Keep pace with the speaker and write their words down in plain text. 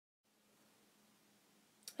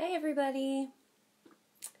Hi everybody.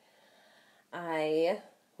 I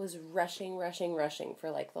was rushing for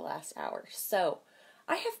like the last hour. So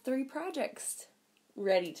I have 3 projects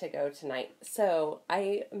ready to go tonight. So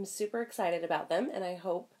I am super excited about them and I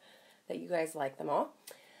hope that you guys like them all.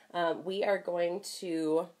 We are going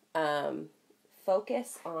to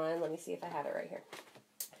focus on, let me see if I have it right here,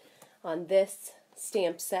 on this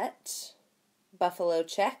stamp set, Buffalo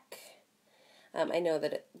Check. I know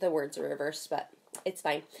that the words are reversed, but it's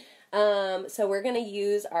fine. So we're going to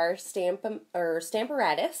use our Stamparatus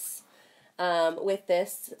with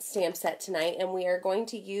this stamp set tonight, and we are going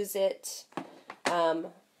to use it,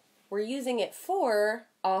 we're using it for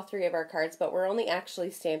all 3 of our cards, but we're only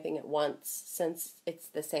actually stamping it once since it's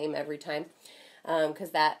the same every time,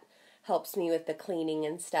 because that helps me with the cleaning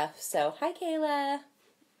and stuff. So, hi Kayla!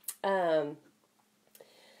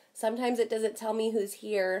 Sometimes it doesn't tell me who's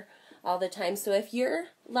here all the time, so if you're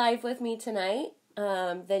live with me tonight,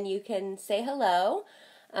 then you can say hello,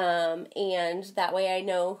 and that way I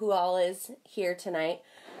know who all is here tonight.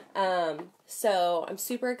 So I'm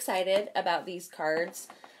super excited about these cards.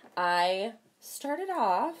 I started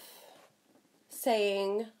off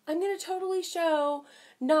saying I'm going to totally show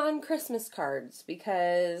non-Christmas cards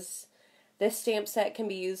because this stamp set can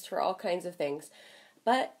be used for all kinds of things,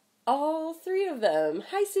 but all 3 of them,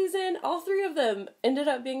 hi Susan, all 3 of them ended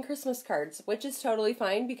up being Christmas cards, which is totally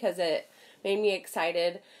fine because it made me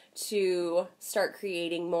excited to start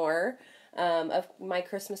creating more of my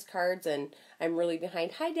Christmas cards, and I'm really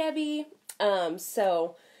behind. Hi Debbie.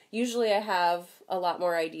 So usually I have a lot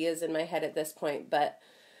more ideas in my head at this point, but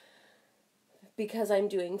because I'm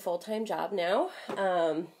doing full-time job now,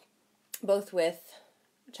 both with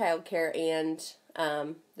childcare and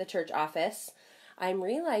the church office, I'm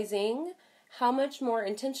realizing how much more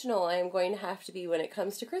intentional I am going to have to be when it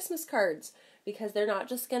comes to Christmas cards, because they're not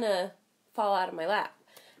just going to fall out of my lap.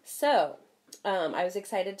 So, I was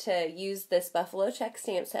excited to use this Buffalo Check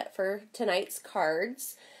stamp set for tonight's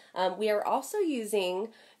cards. We are also using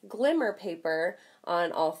Glimmer Paper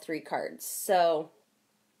on all 3 cards. So,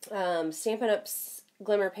 Stampin' Up's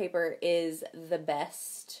Glimmer Paper is the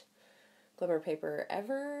best Glimmer Paper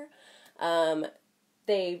ever.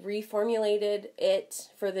 They reformulated it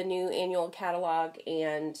for the new annual catalog,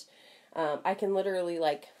 and I can literally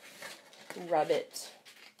like rub it.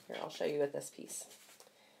 Here, I'll show you with this piece.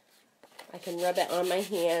 I can rub it on my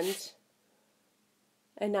hand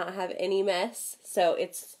and not have any mess. So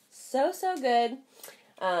it's so good.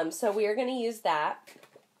 So we are going to use that,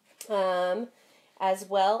 as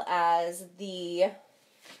well as the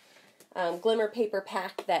Glimmer Paper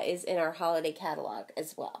pack that is in our holiday catalog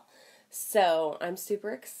as well. So I'm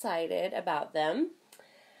super excited about them.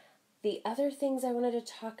 The other things I wanted to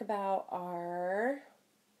talk about are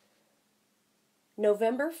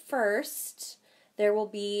November 1st, there will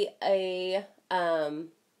be a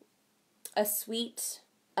suite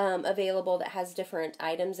available that has different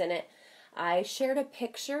items in it. I shared a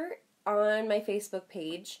picture on my Facebook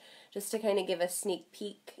page just to kind of give a sneak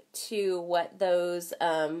peek to what those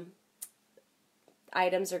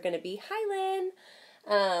items are going to be. Hi,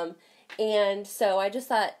 Lynn! And so I just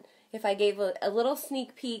thought if I gave a little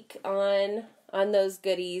sneak peek on those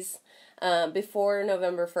goodies before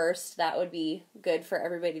November 1st, that would be good for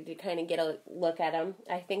everybody to kind of get a look at them.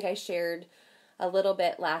 I think I shared a little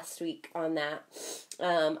bit last week on that.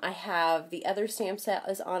 I have the other stamp set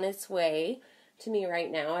is on its way to me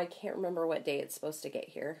right now. I can't remember what day it's supposed to get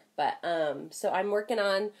here. But so I'm working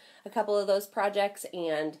on a couple of those projects,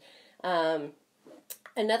 and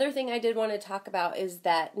another thing I did want to talk about is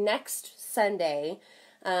that next Sunday,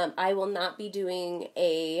 I will not be doing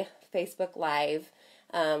a Facebook Live.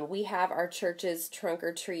 We have our church's trunk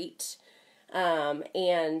or treat,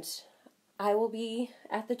 and I will be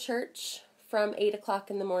at the church from 8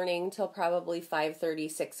 o'clock in the morning till probably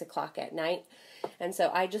 5:30, 6 o'clock at night. And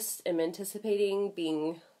so I just am anticipating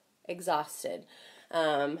being exhausted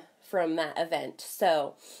from that event.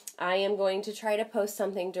 So I am going to try to post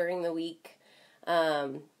something during the week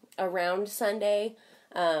around Sunday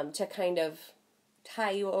to kind of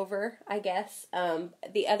tie you over, I guess.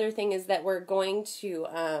 The other thing is that we're going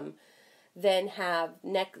to then have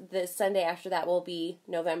the Sunday after that will be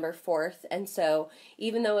November 4th, and so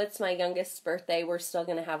even though it's my youngest's birthday, we're still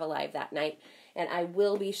going to have a live that night, and I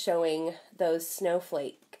will be showing those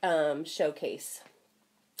snowflake showcase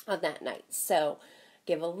on that night. So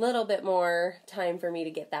give a little bit more time for me to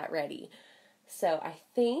get that ready. So I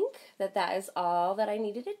think that is all that I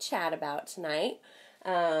needed to chat about tonight.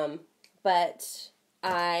 But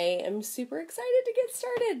I am super excited to get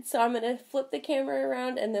started. So I'm going to flip the camera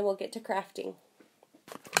around and then we'll get to crafting.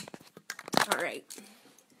 All right.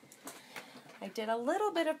 I did a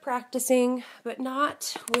little bit of practicing, but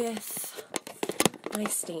not with my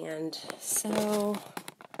stand. So,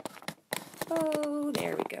 oh,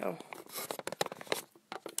 there we go.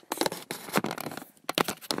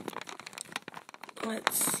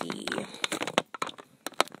 Let's see.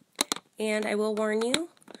 And I will warn you,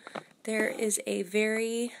 there is a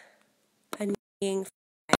very annoying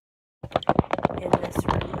fly in this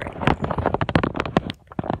room right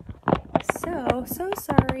now. So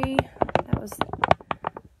sorry. That was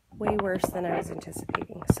way worse than I was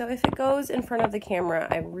anticipating. So if it goes in front of the camera,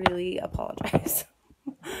 I really apologize.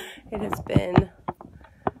 It has been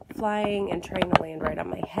flying and trying to land right on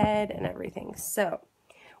my head and everything. So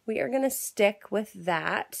we are going to stick with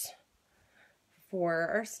that for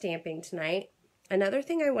our stamping tonight. Another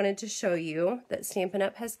thing I wanted to show you that Stampin'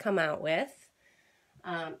 Up! Has come out with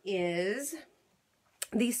is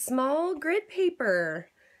the small grid paper.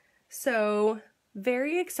 So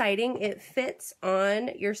very exciting. It fits on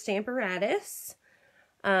your Stamparatus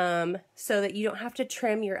so that you don't have to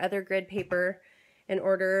trim your other grid paper in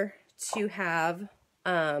order to have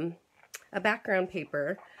a background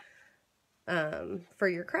paper for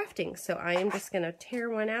your crafting. So I am just going to tear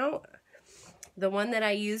one out. The one that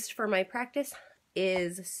I used for my practice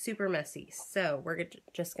is super messy. So we're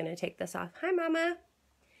just going to take this off. Hi, Mama.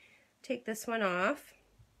 Take this one off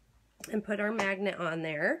and put our magnet on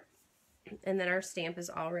there. And then our stamp is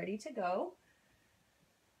all ready to go.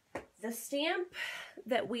 The stamp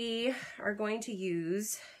that we are going to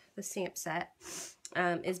use, the stamp set,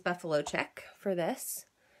 is Buffalo Check for this.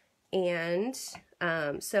 And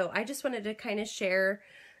so I just wanted to kind of share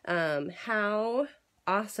how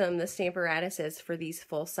awesome the Stamparatus is for these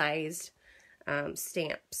full-sized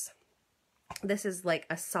stamps. This is like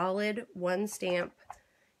a solid one stamp,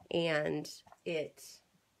 and it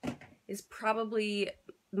is probably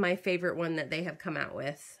my favorite one that they have come out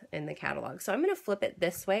with in the catalog. So I'm going to flip it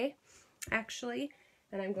this way, actually,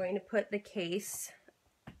 and I'm going to put the case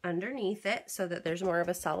underneath it so that there's more of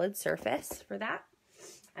a solid surface for that.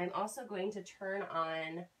 I'm also going to turn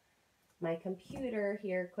on my computer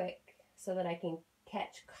here quick so that I can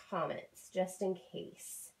catch comments just in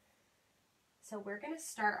case. So we're going to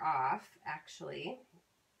start off actually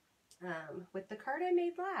with the card I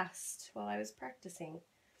made last while I was practicing.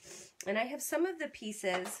 And I have some of the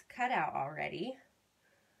pieces cut out already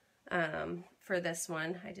for this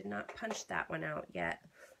one. I did not punch that one out yet,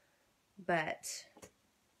 but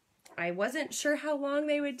I wasn't sure how long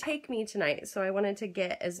they would take me tonight, so I wanted to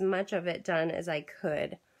get as much of it done as I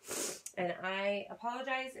could. And I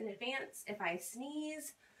apologize in advance if I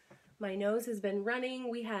sneeze. My nose has been running.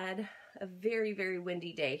 We had a very, very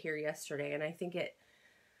windy day here yesterday, and I think it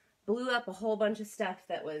blew up a whole bunch of stuff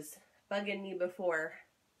that was bugging me before.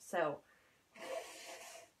 So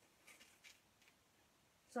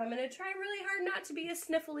I'm going to try really hard not to be a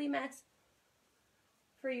sniffly mess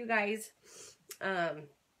for you guys.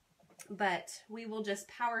 But we will just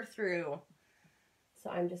power through. So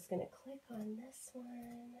I'm just going to click on this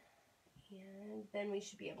one, and then we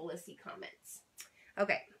should be able to see comments.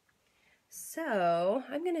 Okay, so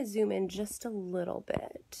I'm going to zoom in just a little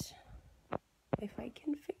bit. If I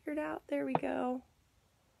can figure it out. There we go.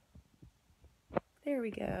 There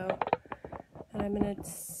we go. And I'm going to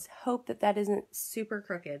hope that that isn't super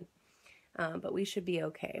crooked, but we should be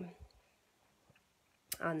okay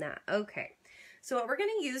on that. Okay. So what we're going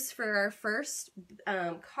to use for our first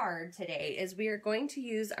card today is we are going to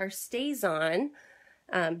use our StazOn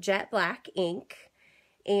Jet Black ink.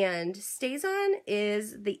 And StazOn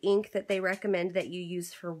is the ink that they recommend that you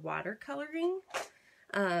use for watercoloring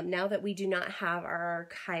now that we do not have our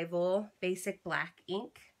archival basic black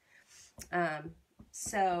ink.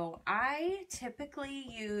 So I typically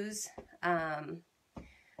use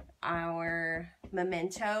our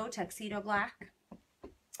Memento Tuxedo Black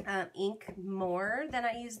ink more than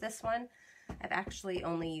I use this one. I've actually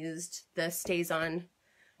only used the StazOn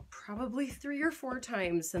probably 3 or 4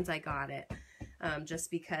 times since I got it, just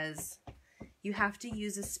because you have to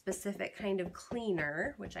use a specific kind of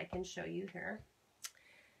cleaner, which I can show you here.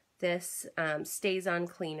 This StazOn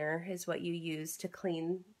cleaner is what you use to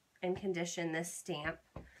clean and condition this stamp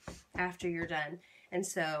after you're done. And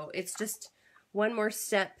so it's just one more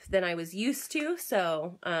step than I was used to.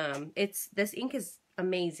 So this ink is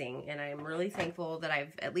amazing, and I'm really thankful that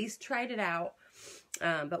I've at least tried it out.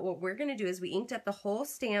 But what we're going to do is we inked up the whole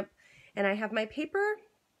stamp, and I have my paper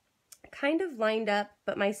kind of lined up,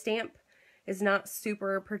 but my stamp is not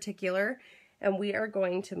super particular, and we are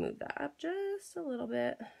going to move that up just a little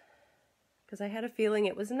bit because I had a feeling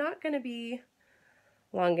it was not going to be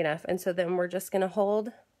long enough. And so then we're just going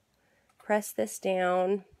to press this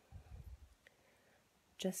down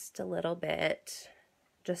just a little bit,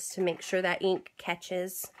 just to make sure that ink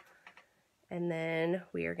catches. And then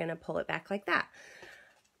we are going to pull it back like that.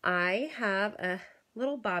 I have a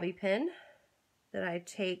little bobby pin that I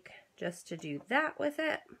take just to do that with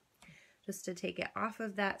it, just to take it off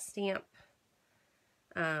of that stamp.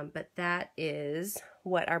 But that is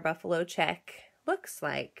what our buffalo check looks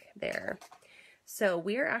like there. So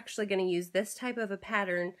we're actually going to use this type of a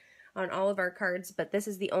pattern on all of our cards, but this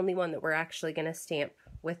is the only one that we're actually going to stamp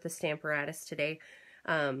with the Stamparatus today,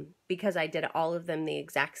 because I did all of them the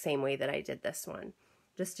exact same way that I did this one,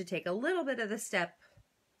 just to take a little bit of the step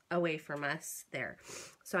away from us there.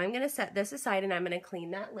 So I'm going to set this aside and I'm going to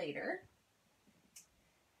clean that later.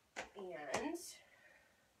 And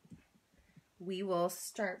we will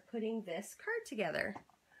start putting this card together.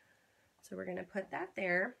 So we're going to put that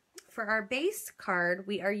there. For our base card,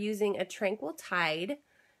 we are using a Tranquil Tide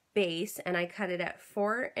base, and I cut it at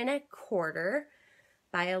 4 1/4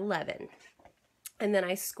 by 11. And then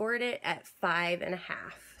I scored it at 5 1/2.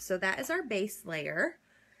 So that is our base layer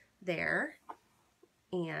there.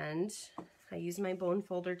 And I use my bone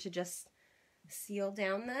folder to just seal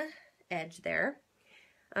down the edge there.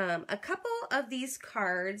 A couple of these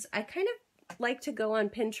cards, I kind of like to go on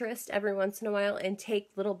Pinterest every once in a while and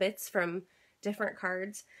take little bits from different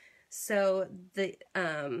cards. So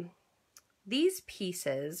these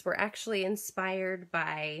pieces were actually inspired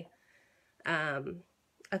by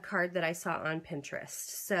a card that I saw on Pinterest.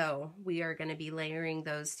 So we are going to be layering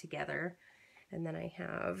those together. And then I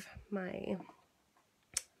have my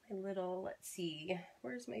little, let's see,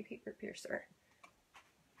 where's my paper piercer?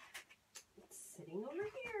 It's sitting over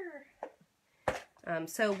here.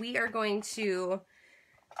 So we are going to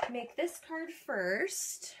make this card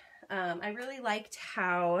first. I really liked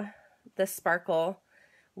how the sparkle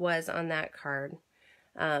was on that card.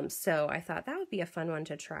 So I thought that would be a fun one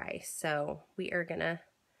to try. So we are gonna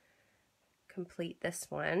complete this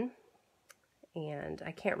one. And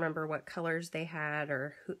I can't remember what colors they had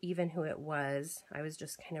or even who it was. I was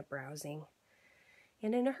just kind of browsing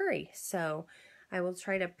and in a hurry. So I will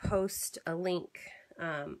try to post a link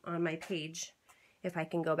on my page if I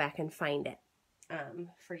can go back and find it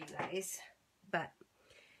for you guys. But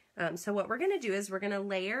so what we're going to do is we're going to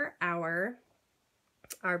layer our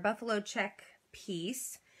buffalo check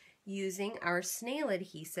piece using our snail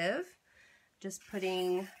adhesive. Just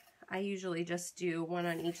putting, I usually just do one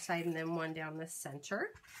on each side and then one down the center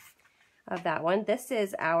of that one. This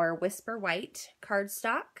is our Whisper White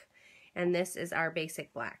cardstock, and this is our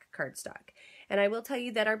Basic Black cardstock. And I will tell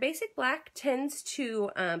you that our Basic Black tends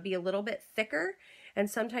to be a little bit thicker and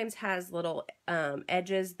sometimes has little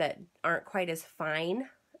edges that aren't quite as fine.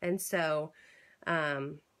 And so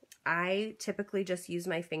I typically just use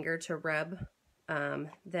my finger to rub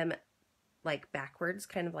them like backwards,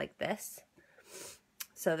 kind of like this,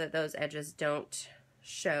 so that those edges don't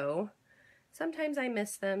show. Sometimes I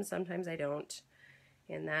miss them, sometimes I don't,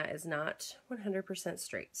 and that is not 100%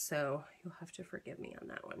 straight, so you'll have to forgive me on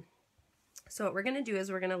that one. So what we're going to do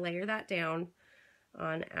is we're going to layer that down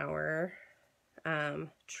on our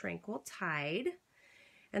Tranquil Tide.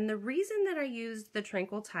 And the reason that I used the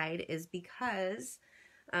Tranquil Tide is because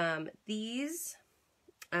these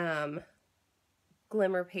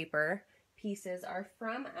Glimmer Paper pieces are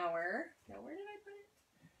from our, now where did I put it?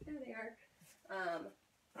 There they are.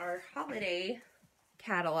 Our holiday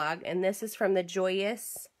catalog, and this is from the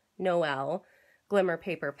Joyous Noel Glimmer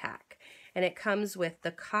Paper Pack. And it comes with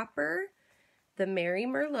the Copper, the Merry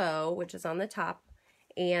Merlot, which is on the top,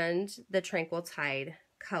 and the Tranquil Tide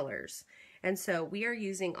colors. And so we are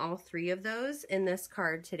using all three of those in this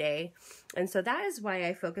card today. And so that is why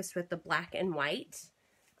I focused with the black and white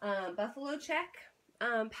buffalo check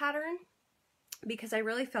pattern, because I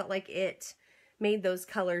really felt like it made those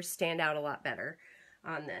colors stand out a lot better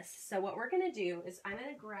on this. So what we're going to do is I'm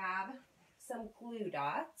going to grab some glue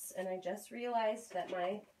dots, and I just realized that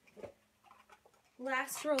my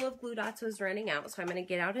last roll of glue dots was running out, so I'm going to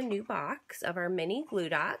get out a new box of our mini glue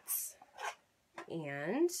dots,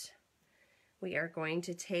 and we are going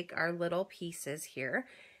to take our little pieces here.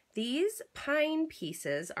 These pine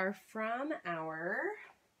pieces are from our,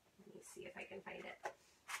 let me see if I can find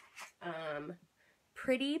it,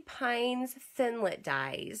 Pretty Pines Thinlit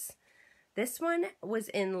dies. This one was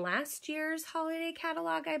in last year's holiday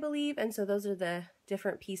catalog, I believe, and so those are the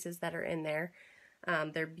different pieces that are in there.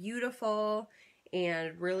 They're beautiful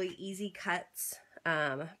and really easy cuts,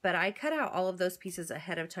 but I cut out all of those pieces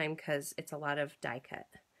ahead of time because it's a lot of die cut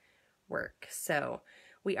work. So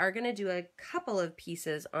we are going to do a couple of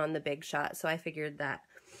pieces on the Big Shot, so I figured that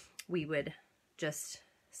we would just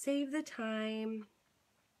save the time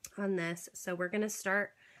on this. So we're going to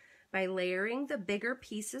start by layering the bigger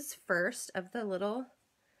pieces first of the little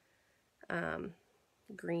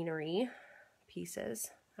greenery pieces.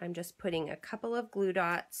 I'm just putting a couple of glue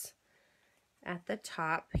dots at the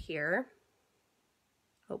top here.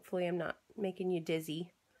 Hopefully I'm not making you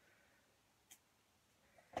dizzy.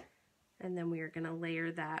 And then we are going to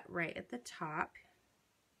layer that right at the top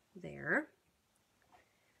there.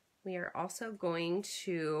 We are also going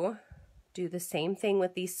to do the same thing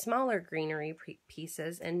with these smaller greenery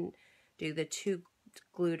pieces and do the 2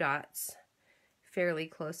 glue dots fairly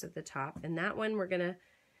close at the top. And that one we're going to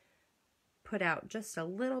put out just a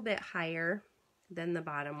little bit higher than the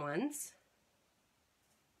bottom ones.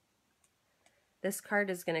 This card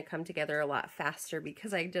is going to come together a lot faster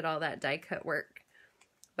because I did all that die cut work.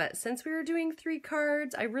 But since we were doing 3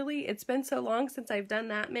 cards, it's been so long since I've done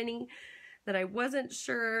that many that I wasn't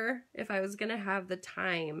sure if I was going to have the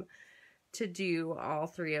time to do all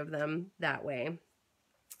 3 of them that way.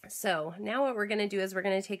 So now what we're going to do is we're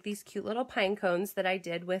going to take these cute little pine cones that I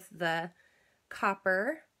did with the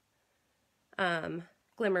copper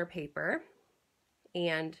glimmer paper,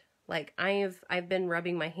 and like I've been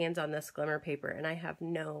rubbing my hands on this glimmer paper and I have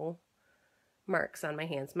no marks on my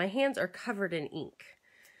hands. My hands are covered in ink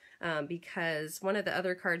because one of the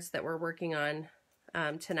other cards that we're working on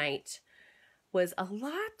tonight was a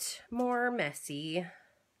lot more messy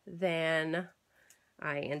than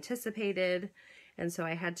I anticipated, and so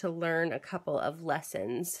I had to learn a couple of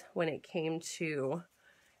lessons when it came to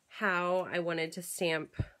how I wanted to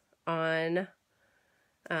stamp on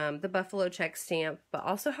the buffalo check stamp, but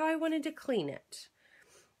also how I wanted to clean it,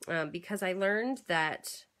 because I learned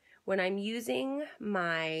that when I'm using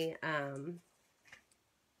my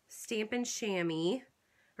Stampin' Chamois,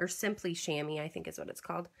 or Simply Chamois, I think is what it's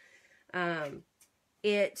called,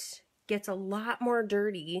 it gets a lot more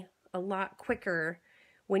dirty a lot quicker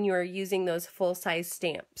when you are using those full-size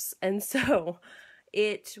stamps. And so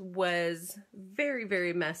it was very,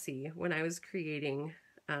 very messy when I was creating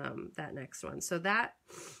that next one. So that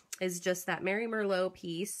is just that Mary Merlot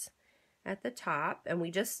piece at the top, and we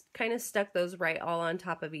just kind of stuck those right all on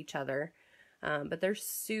top of each other, but they're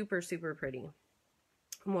super, super pretty.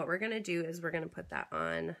 And what we're going to do is we're going to put that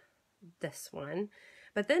on this one,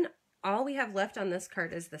 but then all we have left on this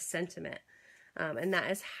card is the sentiment, and that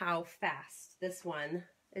is how fast this one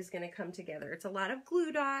is going to come together. It's a lot of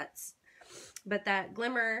glue dots, but that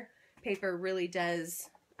glimmer paper really does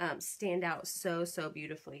stand out so, so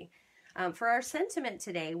beautifully. For our sentiment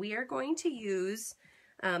today, we are going to use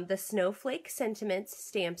the Snowflake Sentiments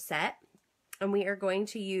stamp set, and we are going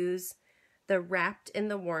to use the Wrapped in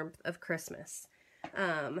the Warmth of Christmas.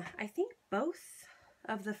 I think both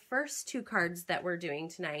of the first 2 cards that we're doing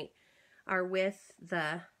tonight are with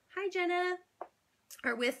the, hi Jenna,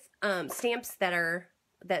 are with stamps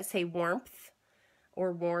that say warmth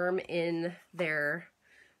or warm in their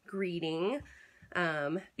greeting,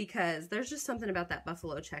 because there's just something about that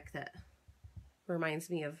buffalo check that reminds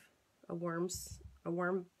me of a warm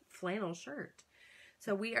flannel shirt.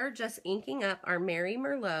 So we are just inking up our Mary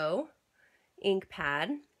Merlot ink pad,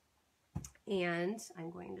 and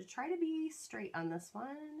I'm going to try to be straight on this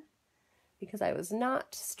one because I was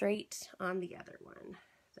not straight on the other one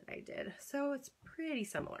that I did. So it's pretty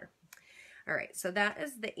similar. All right, so that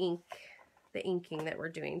is the inking that we're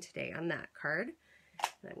doing today on that card.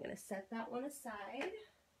 And I'm going to set that one aside.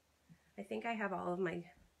 I think I have all of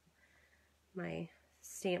my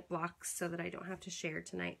stamp blocks so that I don't have to share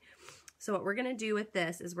tonight. So what we're going to do with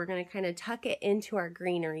this is we're going to kind of tuck it into our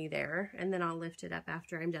greenery there, and then I'll lift it up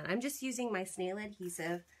after I'm done. I'm just using my snail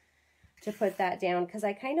adhesive to put that down because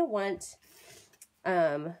I kind of want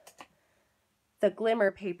the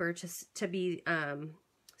glimmer paper to be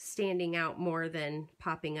standing out more than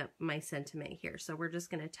popping up my sentiment here. So we're just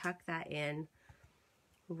going to tuck that in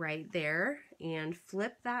right there and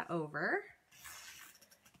flip that over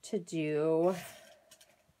to do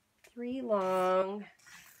 3 long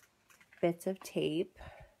bits of tape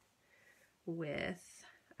with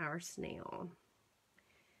our snail.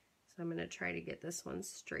 So I'm going to try to get this one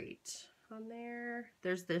straight on there.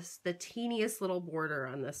 There's the teeniest little border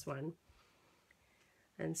on this one.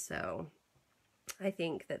 And so I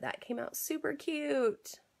think that came out super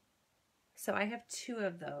cute. So I have 2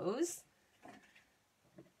 of those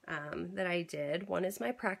that I did. One is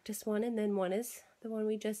my practice one, and then one is the one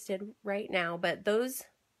we just did right now. But those,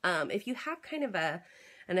 if you have kind of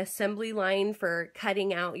an assembly line for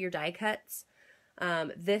cutting out your die cuts,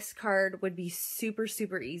 this card would be super,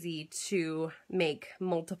 super easy to make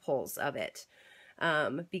multiples of it,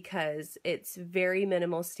 because it's very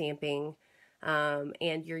minimal stamping,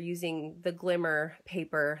 and you're using the glimmer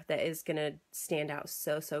paper that is going to stand out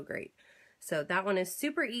so, so great. So that one is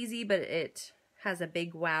super easy, but it has a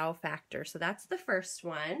big wow factor. So that's the first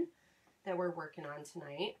one that we're working on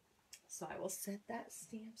tonight. So I will set that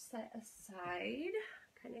stamp set aside,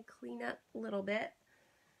 kind of clean up a little bit.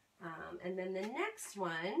 And then the next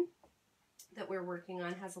one that we're working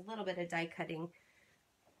on has a little bit of die cutting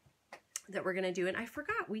that we're going to do. And I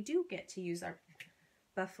forgot we do get to use our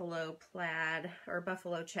buffalo plaid or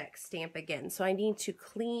buffalo check stamp again. So I need to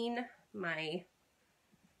clean my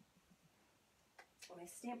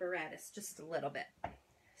stamp apparatus just a little bit.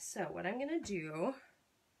 So what I'm going to do,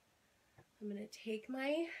 I'm going to take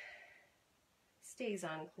my Stays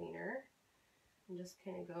On cleaner and just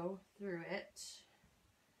kind of go through it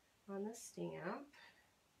on the stamp.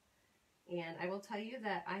 And I will tell you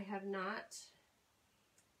that I have not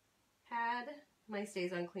had my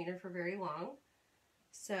Stays On cleaner for very long.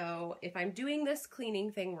 So if I'm doing this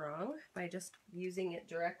cleaning thing wrong by just using it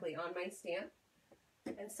directly on my stamp,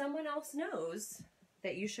 and someone else knows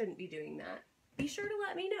that you shouldn't be doing that, be sure to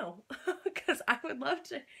let me know, because I would love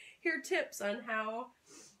to hear tips on how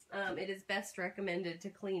it is best recommended to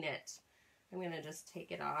clean it. I'm going to just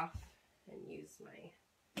take it off and use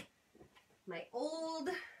my old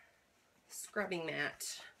scrubbing mat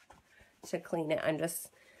to clean it.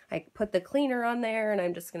 I put the cleaner on there and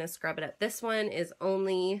I'm just going to scrub it up. This one is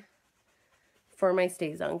only for my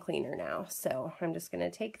Stays On cleaner now. So I'm just going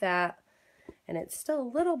to take that, and it's still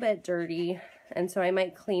a little bit dirty, and so I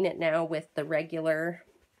might clean it now with the regular,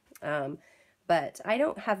 but I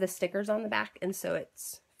don't have the stickers on the back, and so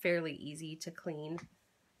it's fairly easy to clean.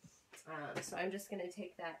 So I'm just going to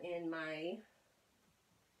take that in my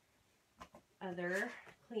other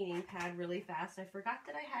cleaning pad really fast. I forgot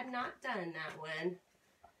that I had not done that one.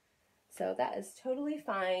 So that is totally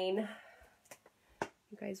fine.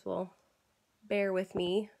 You guys will bear with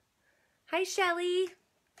me. Hi, Shelly.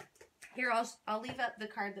 Here, I'll leave up the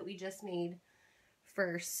card that we just made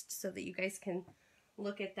first so that you guys can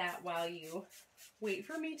look at that while you wait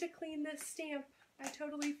for me to clean this stamp. I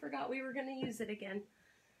totally forgot we were going to use it again.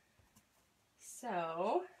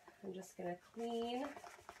 So I'm just going to clean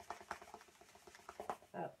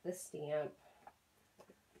up the stamp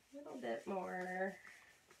a little bit more.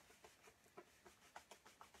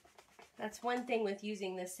 That's one thing with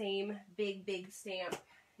using the same big stamp.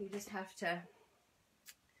 You just have to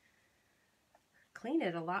clean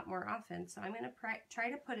it a lot more often. So I'm going to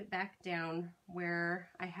try to put it back down where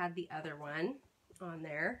I had the other one on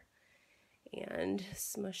there and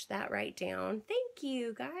smush that right down. Thank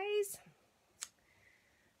you, guys.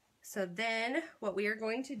 So then what we are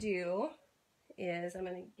going to do is I'm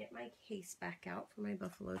going to get my case back out for my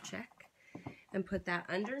buffalo check and put that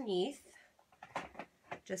underneath,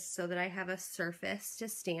 just so that I have a surface to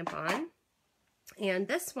stamp on. And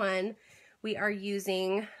this one, we are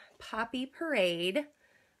using Poppy Parade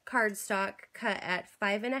cardstock cut at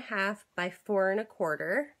 5.5 by 4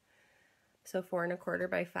 1/4. So 4 1/4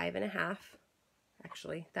 by 5.5.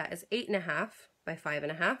 Actually, that is 8.5 by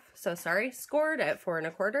 5.5. So sorry, scored at 4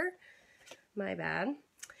 1/4. My bad.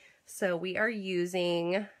 So we are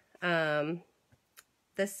using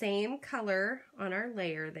the same color on our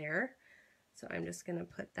layer there. So I'm just going to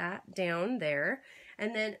put that down there.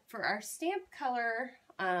 And then for our stamp color,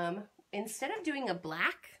 instead of doing a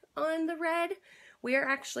black on the red, we are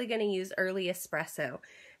actually going to use Early Espresso,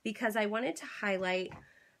 because I wanted to highlight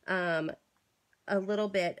a little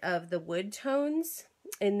bit of the wood tones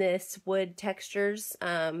in this Wood Textures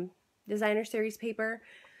Designer Series paper.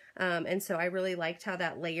 And so I really liked how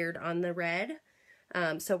that layered on the red.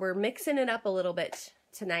 So we're mixing it up a little bit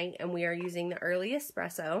tonight, and we are using the Early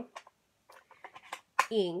Espresso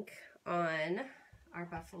ink on our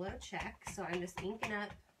buffalo check. So I'm just inking up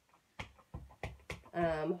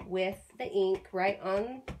with the ink right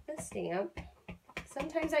on the stamp.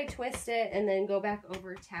 Sometimes I twist it and then go back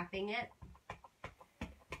over tapping it.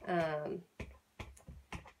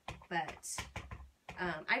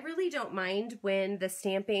 I really don't mind when the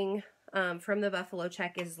stamping from the buffalo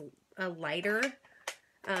check is a lighter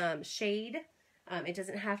shade. It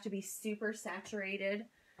doesn't have to be super saturated,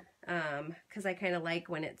 because I kind of like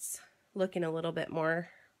when it's looking a little bit more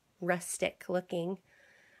rustic looking.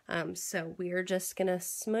 So we're just going to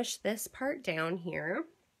smush this part down here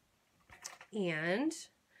and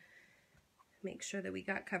make sure that we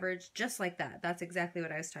got coverage just like that. That's exactly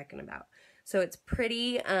what I was talking about. So it's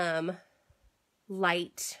pretty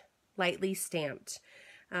lightly stamped.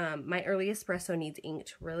 My Early Espresso needs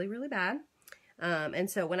inked really, really bad. And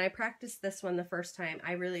so when I practiced this one the first time,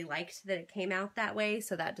 I really liked that it came out that way,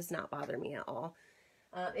 so that does not bother me at all.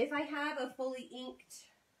 If I have a fully inked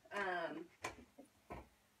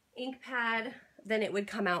ink pad, then it would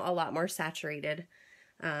come out a lot more saturated.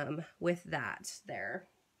 with that there.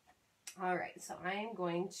 All right, so I'm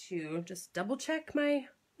going to just double check my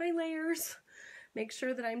layers, make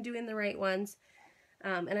sure that I'm doing the right ones.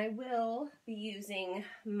 And I will be using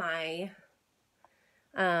my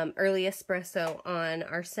early espresso on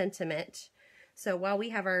our sentiment. So while we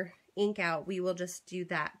have our ink out, we will just do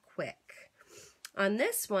that quick. On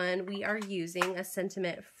this one, we are using a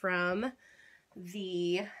sentiment from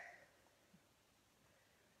the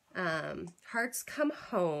Hearts Come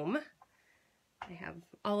Home. I have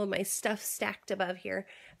all of my stuff stacked above here.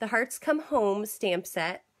 The Hearts Come Home stamp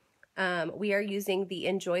set. We are using the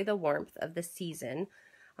Enjoy the Warmth of the Season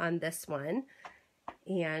on this one.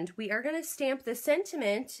 And we are going to stamp the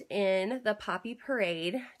sentiment in the Poppy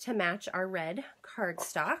Parade to match our red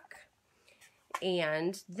cardstock.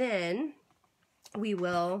 And then we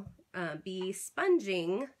will be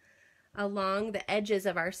sponging along the edges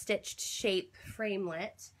of our stitched shape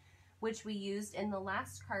framelit, which we used in the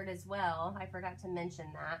last card as well. I forgot to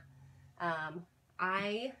mention that.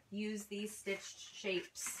 I use these stitched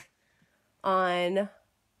shapes on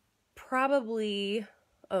probably,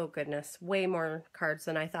 oh goodness, way more cards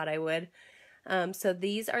than I thought I would. So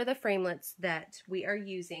these are the framelits that we are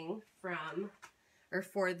using from, or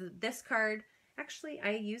for this card. Actually,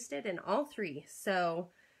 I used it in all three. So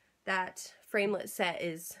that framelit set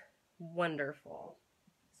is wonderful.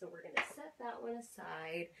 So we're going to set that one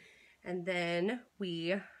aside. And then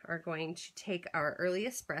we are going to take our early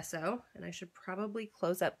espresso, and I should probably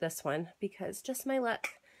close up this one because just my luck,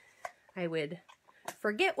 I would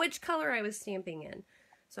forget which color I was stamping in.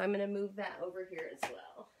 So I'm going to move that over here as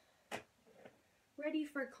well. Ready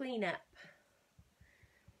for cleanup.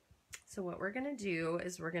 So what we're going to do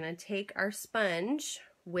is we're going to take our sponge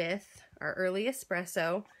with our early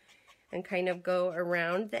espresso and kind of go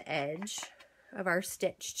around the edge of our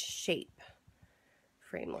stitched shape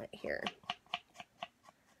framelit here.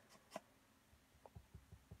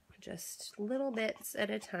 Just little bits at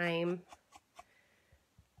a time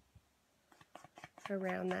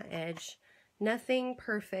around that edge. Nothing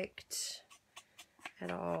perfect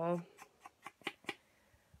at all.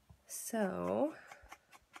 So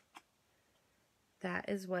that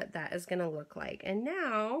is what that is going to look like. And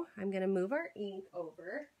now I'm going to move our ink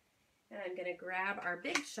over and I'm going to grab our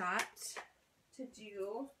Big Shot to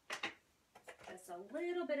do just a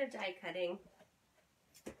little bit of die cutting.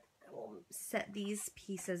 We'll set these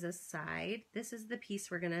pieces aside. This is the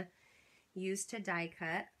piece we're going to use to die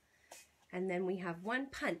cut. And then we have one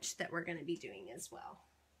punch that we're going to be doing as well.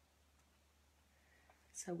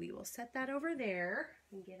 So we will set that over there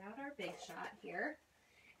and get out our Big Shot here.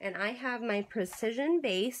 And I have my precision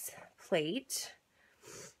base plate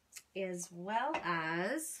as well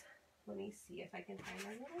as, let me see if I can find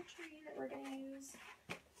our little tree that we're going to use.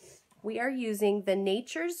 We are using the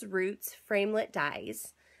Nature's Roots framelit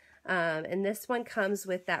dies. And this one comes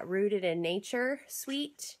with that Rooted in Nature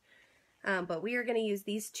suite. But we are going to use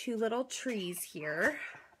these two little trees here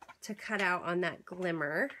to cut out on that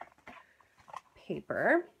Glimmer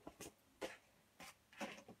paper.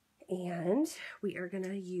 And we are going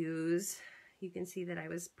to use, you can see that I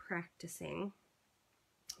was practicing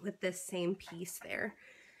with this same piece there.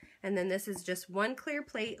 And then this is just one clear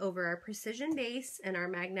plate over our precision base and our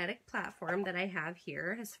magnetic platform that I have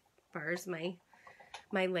here as far as my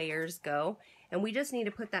layers go. And we just need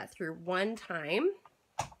to put that through one time.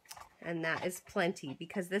 And that is plenty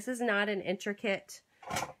because this is not an intricate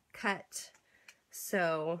cut.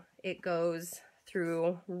 So it goes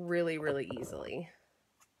through really, really easily.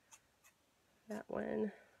 That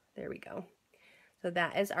one, there we go. So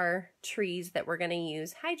that is our trees that we're going to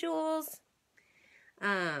use. Hi, Jules.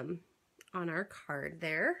 On our card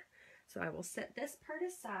there. So I will set this part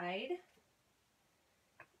aside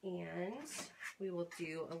and we will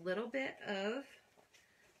do a little bit of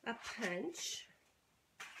a punch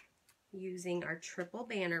using our triple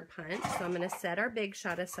banner punch. So I'm going to set our Big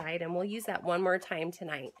Shot aside and we'll use that one more time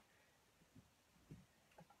tonight.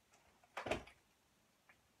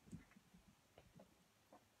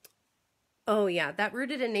 Oh yeah, that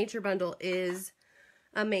Rooted in Nature bundle is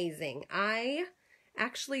amazing. I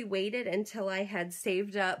actually waited until I had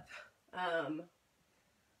saved up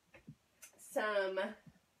some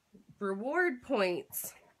reward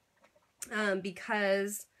points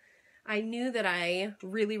because I knew that I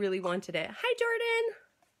really, really wanted it. Hi,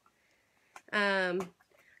 Jordan!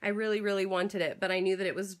 I really, really wanted it, but I knew that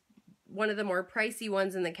it was one of the more pricey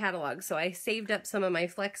ones in the catalog, so I saved up some of my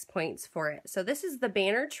flex points for it. So this is the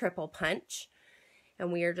Banner Triple Punch,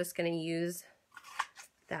 and we are just going to use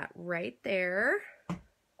that right there.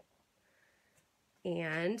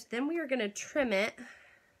 And then we are going to trim it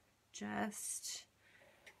just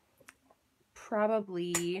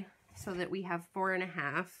probably so that we have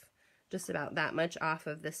 4.5, just about that much off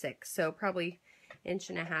of the 6. So probably 1.5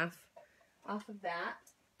 inches off of that.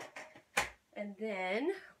 And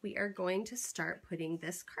then we are going to start putting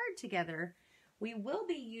this card together. We will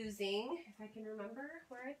be using, if I can remember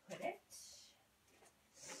where I put it,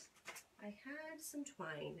 I had some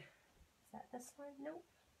twine. Is that this one? Nope.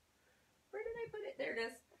 Where did I put it? There it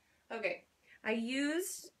is. Okay.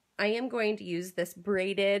 I am going to use this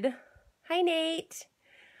braided, hi Nate,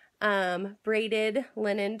 braided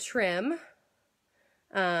linen trim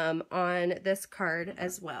on this card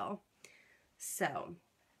as well. So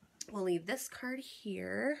we'll leave this card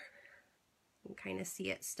here. You can kind of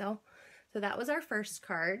see it still. So that was our first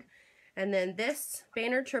card. And then this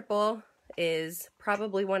banner triple is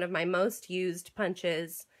probably one of my most used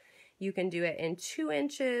punches. You can do it in 2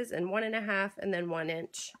 inches and 1.5 and then 1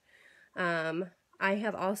 inch. I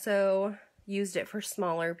have also used it for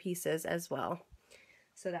smaller pieces as well.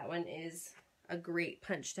 So that one is a great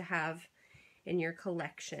punch to have in your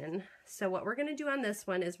collection. So what we're going to do on this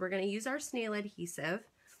one is we're going to use our snail adhesive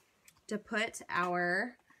to put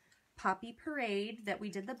our Poppy Parade that we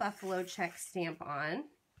did the buffalo check stamp on.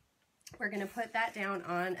 We're going to put that down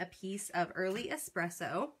on a piece of Early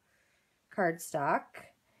Espresso cardstock,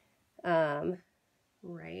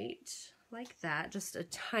 right like that, just a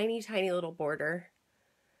tiny, tiny little border.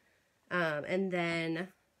 And then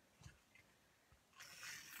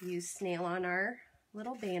use snail on our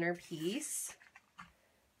little banner piece.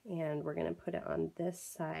 And we're going to put it on this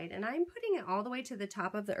side. And I'm putting it all the way to the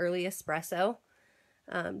top of the Early Espresso,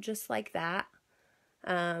 just like that,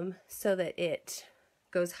 so that it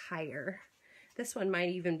goes higher. This one might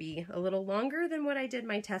even be a little longer than what I did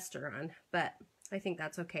my tester on, but I think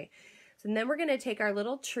that's okay. So then we're going to take our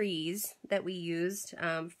little trees that we used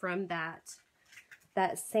from that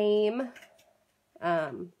same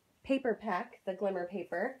paper pack, the Glimmer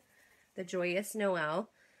Paper, the Joyous Noel.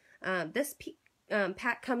 This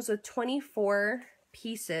pack comes with 24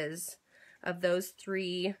 pieces of those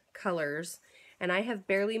 3 colors, and I have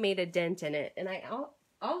barely made a dent in it. And I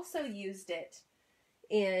also used it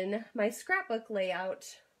in my scrapbook layout,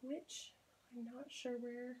 which I'm not sure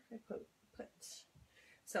where I put.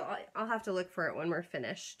 So I'll have to look for it when we're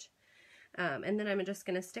finished. And then I'm just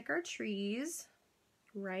going to stick our trees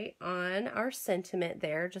right on our sentiment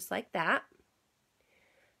there, just like that,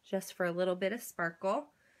 just for a little bit of sparkle.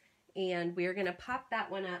 And we're going to pop that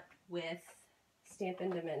one up with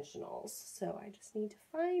Stampin' Dimensionals. So I just need to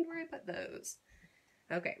find where I put those.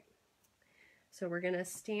 Okay, so we're going to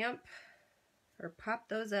stamp or pop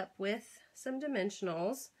those up with some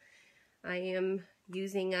dimensionals. I am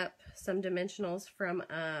using up some dimensionals from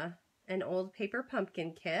an old Paper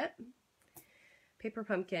Pumpkin kit. Paper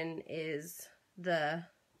Pumpkin is the,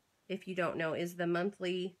 if you don't know, is the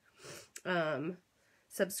monthly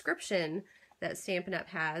subscription that Stampin' Up!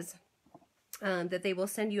 Has, that they will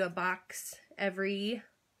send you a box every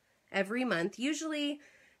month. Usually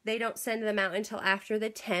they don't send them out until after the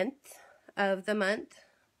 10th of the month.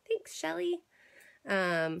 Thanks, Shelly.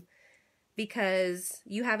 Because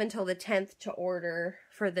you have until the 10th to order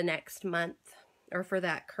for the next month, or for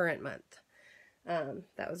that current month.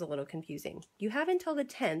 That was a little confusing. You have until the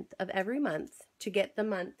 10th of every month to get the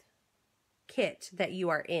month kit that you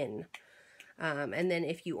are in. And then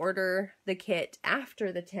if you order the kit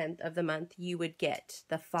after the 10th of the month, you would get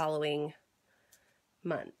the following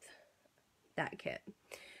month that kit.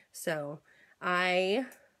 So I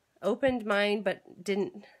opened mine, but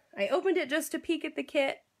I opened it just to peek at the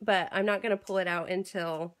kit, but I'm not going to pull it out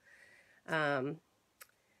until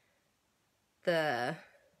the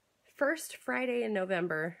first Friday in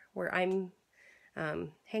November, where I'm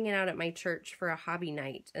hanging out at my church for a hobby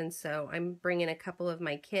night. And so I'm bringing a couple of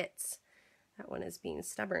my kits. That one is being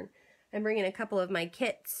stubborn. I'm bringing a couple of my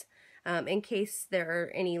kits in case there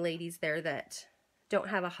are any ladies there that don't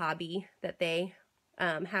have a hobby that they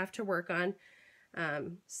have to work on,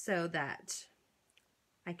 so that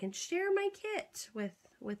I can share my kit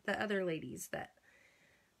with the other ladies that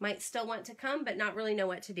might still want to come but not really know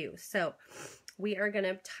what to do. So we are going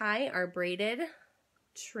to tie our braided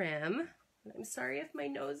trim. I'm sorry if my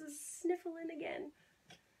nose is sniffling again.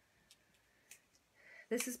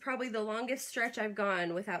 This is probably the longest stretch I've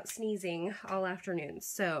gone without sneezing all afternoon,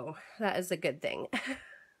 so that is a good thing.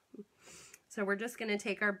 So we're just going to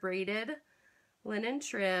take our braided linen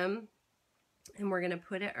trim and we're going to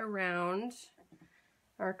put it around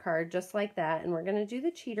our card just like that, and we're going to do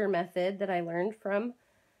the cheater method that I learned from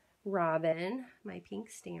Robin, my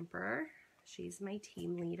pink stamper. She's my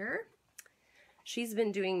team leader. She's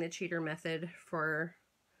been doing the cheater method for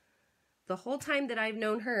the whole time that I've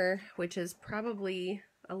known her, which is probably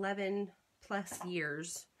 11 plus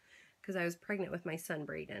years, because I was pregnant with my son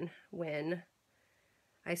Braden when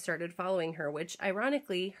I started following her, which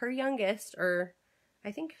ironically, her youngest, or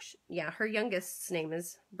I think, yeah, her youngest's name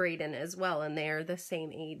is Braden as well, and they're the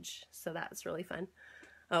same age, so that's really fun.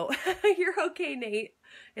 Oh, you're okay, Nate.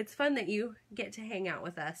 It's fun that you get to hang out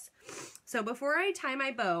with us. So before I tie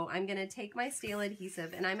my bow, I'm going to take my steel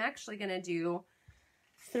adhesive, and I'm actually going to do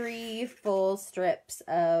 3 full strips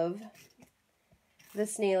of the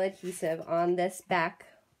snail adhesive on this back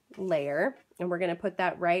layer, and we're going to put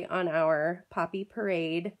that right on our Poppy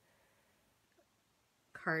Parade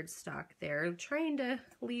cardstock there, trying to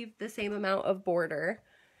leave the same amount of border.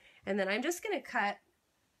 And then I'm just going to cut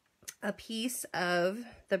a piece of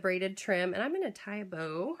the braided trim, and I'm going to tie a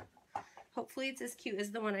bow. Hopefully it's as cute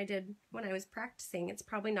as the one I did when I was practicing. It's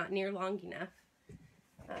probably not near long enough,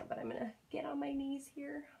 but I'm going to get on my knees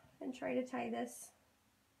here and try to tie this.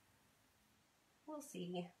 We'll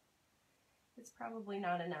see. It's probably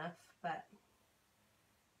not enough, but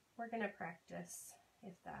we're going to practice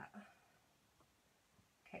if that.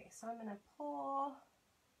 Okay, so I'm going to pull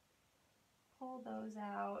those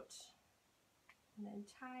out, and then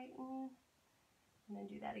tighten, and then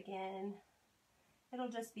do that again. It'll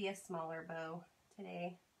just be a smaller bow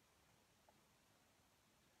today,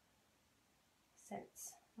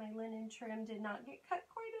 since my linen trim did not get cut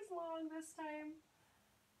quite as long this time.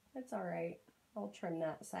 It's all right. I'll trim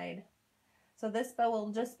that side. So this bow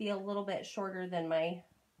will just be a little bit shorter than my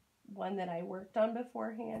one that I worked on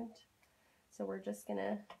beforehand. So we're just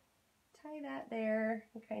gonna tie that there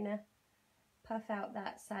and kind of puff out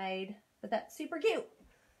that side. But that's super cute.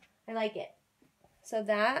 I like it. So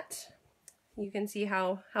that, you can see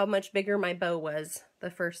how much bigger my bow was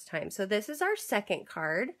the first time. So this is our second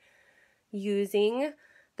card using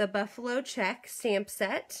the Buffalo Check stamp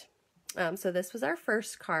set. So this was our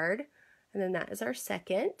first card, and then that is our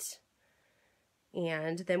second.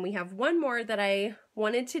 And then we have one more that I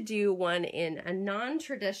wanted to do, one in a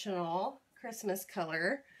non-traditional Christmas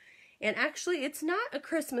color. And actually, it's not a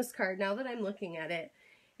Christmas card now that I'm looking at it.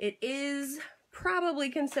 It is probably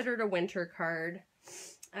considered a winter card,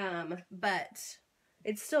 but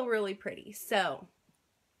it's still really pretty. So,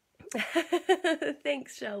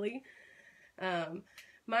 thanks, Shelly.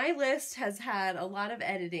 My list has had a lot of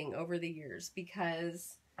editing over the years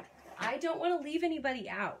because I don't want to leave anybody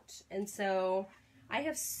out. And so I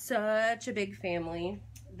have such a big family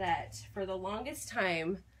that for the longest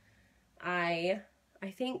time, I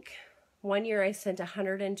think one year I sent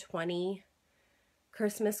 120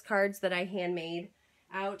 Christmas cards that I handmade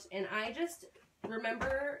out, and I just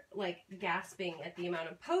remember like gasping at the amount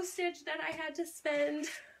of postage that I had to spend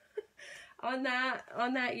on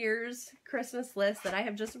that year's Christmas list, that I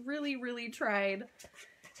have just really tried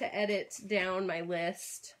to edit down my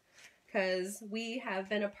list, because we have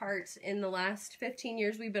been a part, in the last 15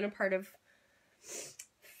 years, we've been a part of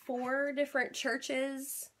 4 different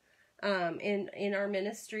churches in our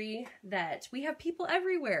ministry, that we have people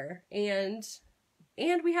everywhere, and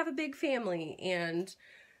we have a big family, and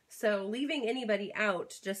so leaving anybody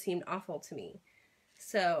out just seemed awful to me.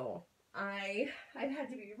 So I've had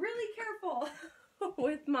to be really careful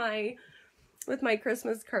with my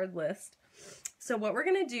Christmas card list. So what we're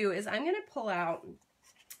gonna do is I'm gonna pull out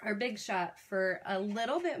our Big Shot for a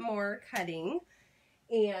little bit more cutting,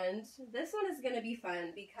 and this one is gonna be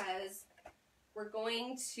fun because we're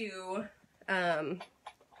going to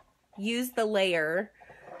use the layer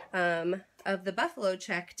of the Buffalo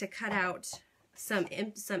Check to cut out some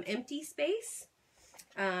empty space,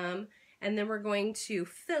 and then we're going to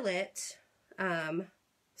fill it,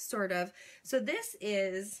 sort of. So this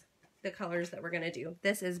is the colors that we're going to do.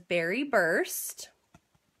 This is Berry Burst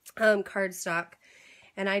cardstock,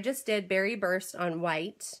 and I just did Berry Burst on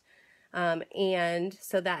white, and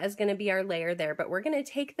so that is going to be our layer there. But we're going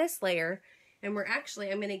to take this layer, and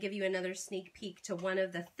I'm going to give you another sneak peek to one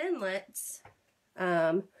of the thinlits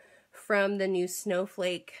from the new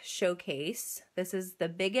Snowflake Showcase. This is the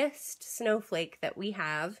biggest snowflake that we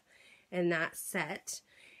have in that set,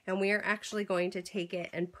 and we are actually going to take it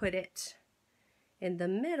and put it in the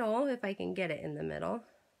middle, if I can get it in the middle,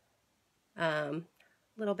 a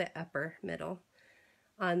little bit upper middle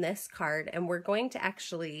on this card, and we're going to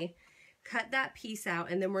actually cut that piece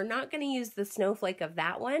out, and then we're not going to use the snowflake of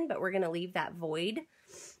that one, but we're going to leave that void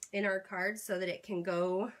in our card so that it can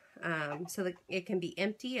go, so that it can be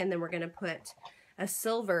empty, and then we're going to put a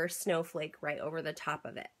silver snowflake right over the top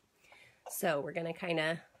of it. So we're going to kind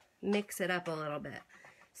of mix it up a little bit.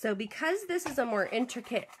 So because this is a more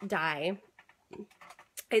intricate die,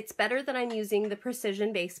 it's better that I'm using the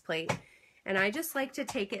precision base plate, and I just like to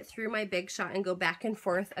take it through my Big Shot and go back and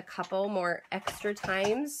forth a couple more extra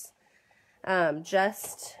times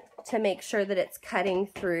just to make sure that it's cutting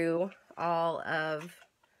through all of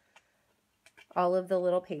the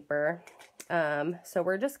little paper. So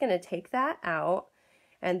we're just going to take that out,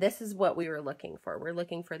 and this is what we were looking for. We're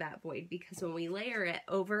looking for that void, because when we layer it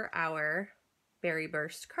over our Berry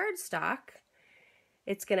Burst cardstock,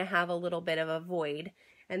 it's going to have a little bit of a void.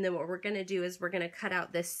 And then what we're going to do is we're going to cut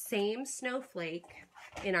out this same snowflake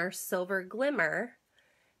in our Silver Glimmer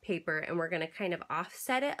paper, and we're going to kind of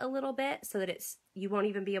offset it a little bit so that you won't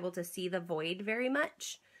even be able to see the void very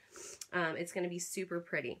much. It's going to be super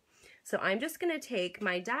pretty. So I'm just going to take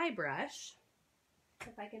my die brush,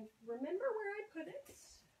 if I can remember where I put it,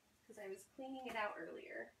 because I was cleaning it out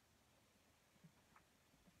earlier.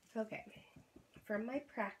 Okay, from my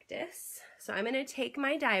practice. So I'm going to take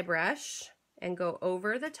my die brush and go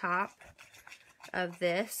over the top of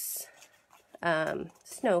this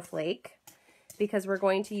snowflake, because we're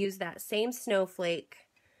going to use that same snowflake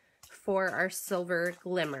for our Silver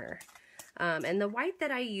Glimmer. And the white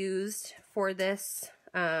that I used for this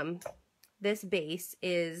this base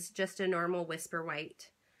is just a normal Whisper White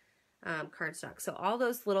cardstock. So all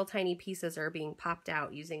those little tiny pieces are being popped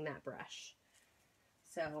out using that brush.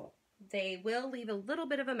 So they will leave a little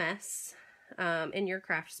bit of a mess in your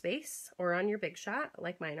craft space or on your Big Shot,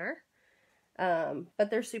 like mine are. But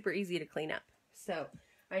they're super easy to clean up. So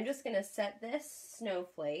I'm just going to set this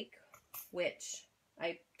snowflake, which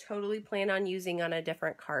I totally plan on using on a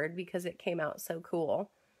different card because it came out so cool.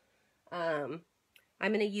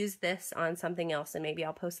 I'm going to use this on something else, and maybe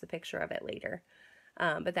I'll post the picture of it later.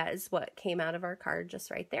 But that is what came out of our card just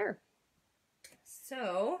right there.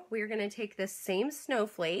 So we're going to take this same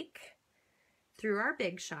snowflake through our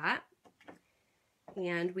Big Shot,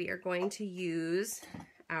 and we are going to use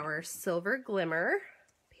our Silver Glimmer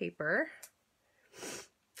paper.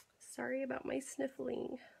 Sorry about my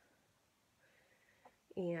sniffling.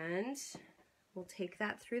 And we'll take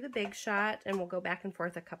that through the Big Shot, and we'll go back and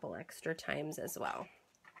forth a couple extra times as well.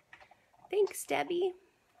 Thanks, Debbie.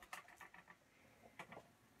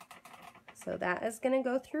 So that is going to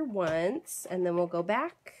go through once, and then we'll go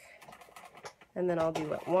back, and then I'll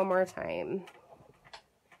do it one more time.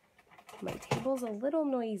 My table's a little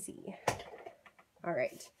noisy. All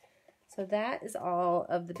right, so that is all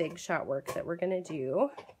of the Big Shot work that we're going to do.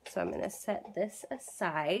 So I'm going to set this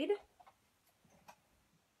aside.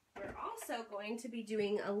 We're also going to be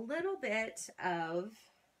doing a little bit of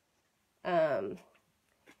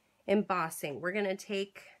embossing. We're going to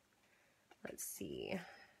take, let's see,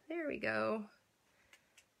 there we go.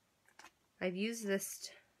 I've used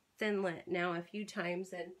this Thinlit now a few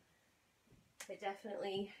times, and it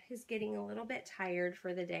definitely is getting a little bit tired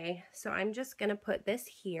for the day. So I'm just going to put this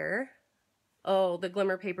here. Oh, the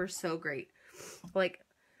Glimmer paper is so great. Like,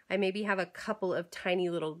 I maybe have a couple of tiny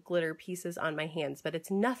little glitter pieces on my hands, but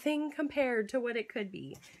it's nothing compared to what it could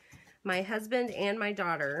be. My husband and my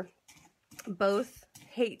daughter both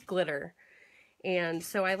hate glitter, and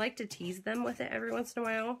so I like to tease them with it every once in a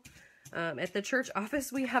while. At the church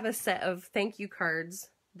office, we have a set of thank you cards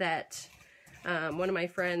that one of my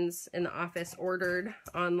friends in the office ordered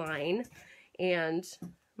online, and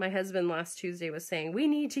my husband last Tuesday was saying, we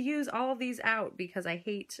need to use all of these out because I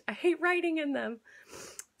hate writing in them.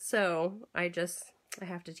 So I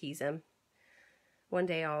have to tease him. One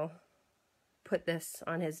day I'll put this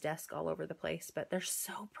on his desk all over the place, but they're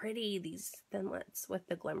so pretty, these Thinlits with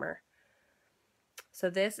the glimmer. So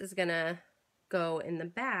this is gonna go in the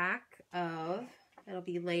back of, it'll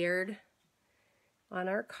be layered on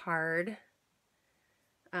our card,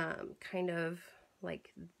 kind of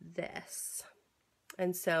like this.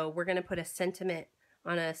 And so we're gonna put a sentiment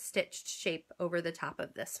on a stitched shape over the top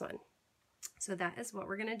of this one. So that is what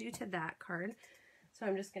we're gonna do to that card. So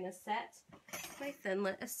I'm just gonna set my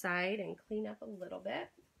Thinlit aside and clean up a little bit.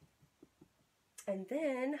 And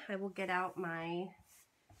then I will get out my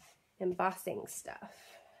embossing stuff,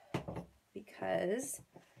 because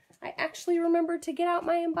I actually remembered to get out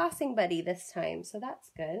my embossing buddy this time, so that's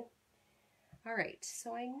good. All right,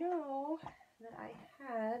 so I know that I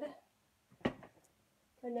had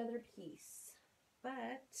another piece,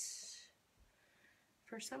 but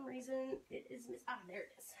for some reason it is there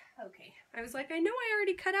it is. Okay, I was like, I know I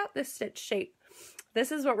already cut out this stitch shape.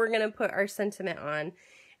 This is what we're going to put our sentiment on,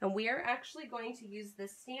 and we are actually going to use the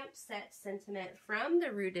stamp set sentiment from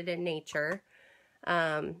the Rooted in Nature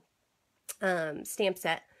stamp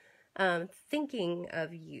set, Thinking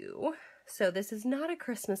of You. So this is not a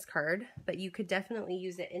Christmas card, but you could definitely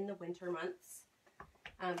use it in the winter months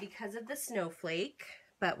because of the snowflake.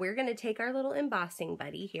 But we're going to take our little embossing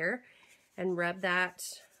buddy here and rub that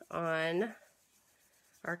on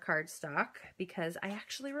our cardstock, because I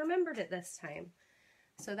actually remembered it this time.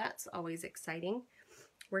 So that's always exciting.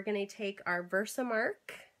 We're going to take our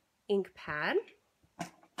Versamark ink pad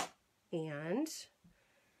and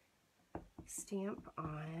stamp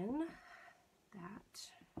on that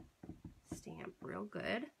stamp real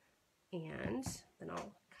good, and then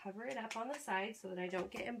I'll cover it up on the side so that I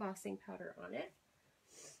don't get embossing powder on it.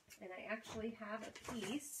 And I actually have a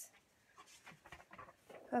piece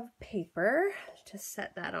of paper to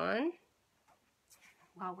set that on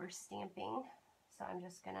while we're stamping. So I'm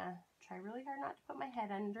just gonna try really hard not to put my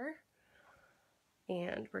head under,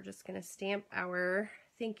 and we're just gonna stamp our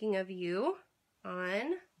thinking of you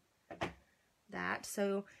on that.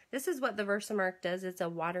 So this is what the Versamark does. It's a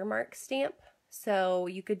watermark stamp, so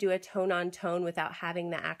you could do a tone on tone without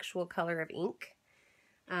having the actual color of ink,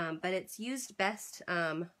 but it's used best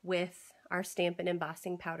with our Stampin'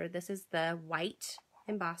 embossing powder. This is the white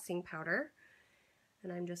embossing powder,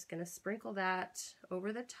 and I'm just going to sprinkle that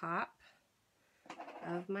over the top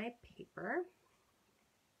of my paper.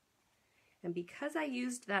 And because I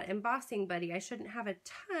used that embossing buddy, I shouldn't have a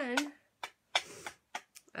ton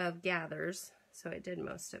of gathers, so it did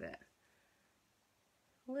most of it.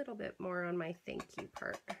 A little bit more on my thank you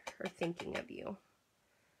part, or thinking of you.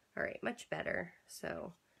 All right, much better.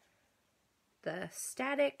 So the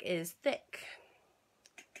static is thick,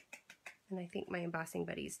 and I think my embossing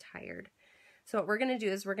buddy's tired. So what we're going to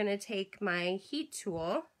do is we're going to take my heat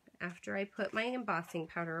tool after I put my embossing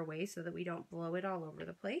powder away so that we don't blow it all over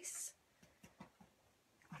the place.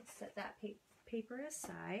 Let's set that paper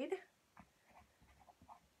aside,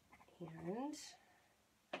 and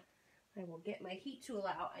I will get my heat tool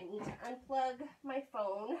out. I need to unplug my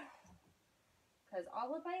phone because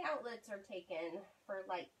all of my outlets are taken for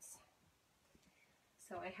lights.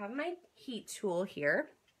 So I have my heat tool here,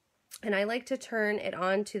 and I like to turn it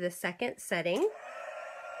on to the second setting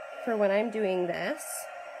for when I'm doing this.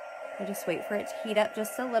 I just wait for it to heat up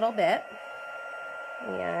just a little bit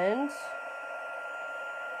and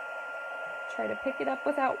try to pick it up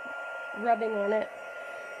without rubbing on it.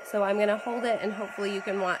 So I'm going to hold it, and hopefully you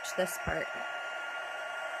can watch this part.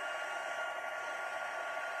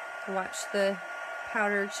 Watch the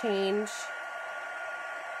powder change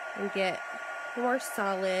and get more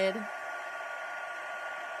solid.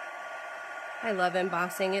 I love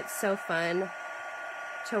embossing. It's so fun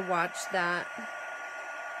to watch that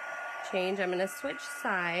change. I'm going to switch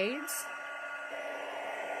sides.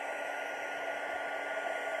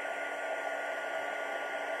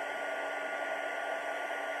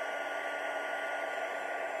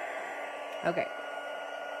 Okay,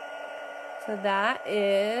 so that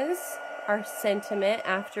is our sentiment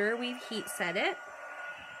after we've heat set it.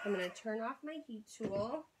 I'm going to turn off my heat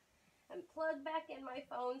tool and plug back in my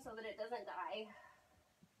phone so that it doesn't die.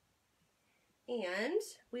 And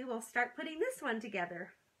we will start putting this one together.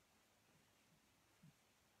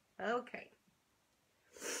 Okay.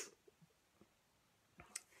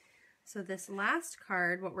 So this last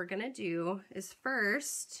card, what we're going to do is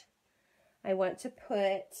first, I want to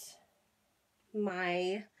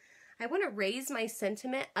raise my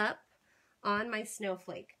sentiment up on my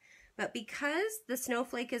snowflake. But because the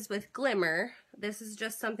snowflake is with Glimmer, this is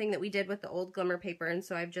just something that we did with the old Glimmer paper, and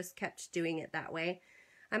so I've just kept doing it that way.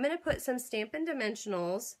 I'm going to put some Stampin'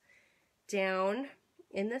 Dimensionals down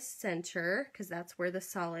in the center, because that's where the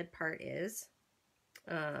solid part is.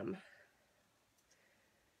 And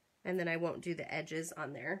then I won't do the edges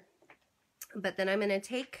on there. But then I'm going to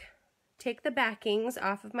take the backings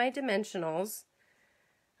off of my dimensionals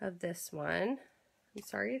of this one. I'm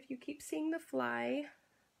sorry if you keep seeing the fly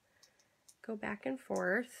go back and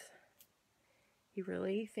forth. He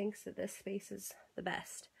really thinks that this space is the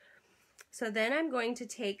best. So then I'm going to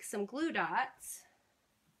take some glue dots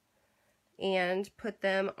and put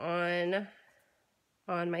them on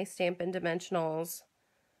my Stampin' Dimensionals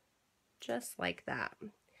just like that,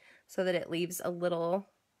 so that it leaves a little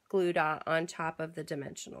glue dot on top of the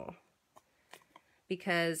dimensional.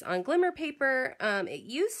 Because on Glimmer paper, it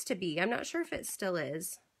used to be, I'm not sure if it still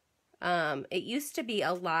is, it used to be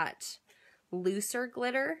a lot looser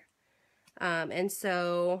glitter, and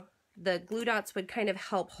so the glue dots would kind of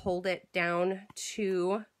help hold it down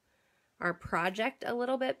to our project a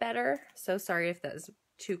little bit better. So sorry if that was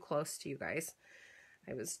too close to you guys.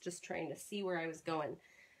 I was just trying to see where I was going.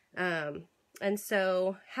 And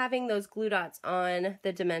so having those glue dots on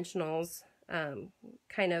the dimensionals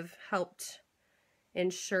kind of helped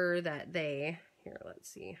ensure that they, here, let's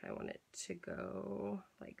see, I want it to go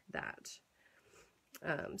like that.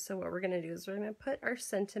 So what we're going to do is we're going to put our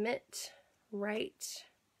sentiment right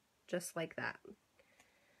just like that.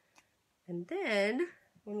 And then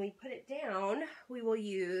when we put it down, we will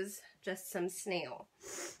use just some snail.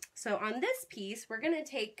 So on this piece, we're going to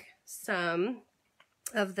take some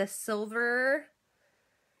of the silver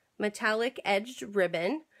metallic edged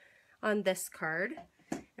ribbon on this card,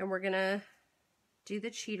 and we're going to do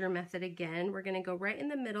the cheater method again. We're going to go right in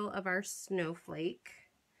the middle of our snowflake.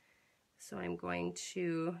 So I'm going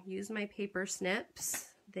to use my paper snips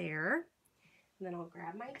there, and then I'll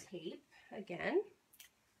grab my tape again,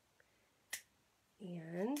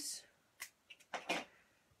 and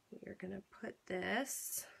we're going to put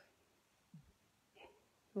this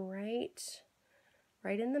right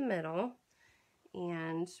in the middle.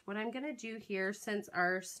 And what I'm going to do here, since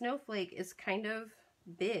our snowflake is kind of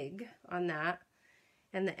big on that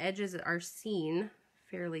and the edges are seen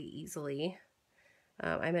fairly easily,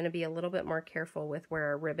 I'm going to be a little bit more careful with where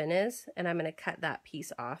our ribbon is, and I'm going to cut that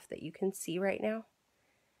piece off that you can see right now.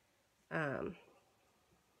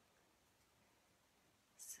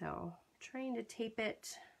 So trying to tape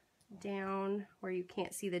it down where you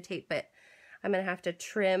can't see the tape, but I'm going to have to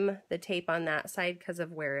trim the tape on that side because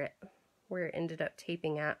of where it ended up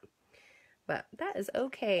taping at. But that is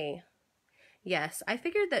okay. Yes, I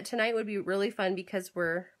figured that tonight would be really fun because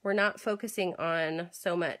we're not focusing on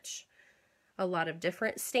so much a lot of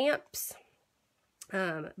different stamps,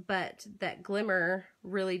 but that glimmer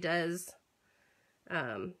really does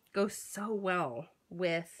go so well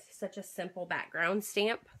with such a simple background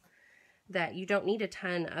stamp that you don't need a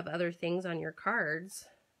ton of other things on your cards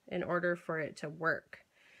in order for it to work.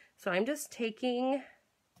 So I'm just taking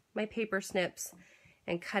my paper snips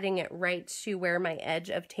and cutting it right to where my edge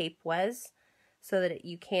of tape was so that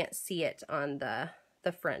you can't see it on the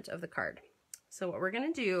front of the card. So what we're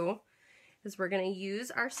going to do is we're going to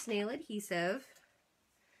use our snail adhesive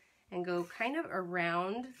and go kind of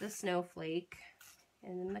around the snowflake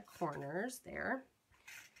and in the corners there,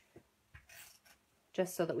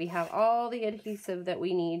 just so that we have all the adhesive that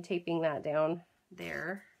we need, taping that down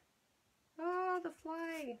there. Oh, the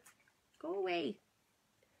fly, go away.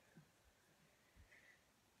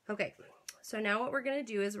 Okay, so now what we're going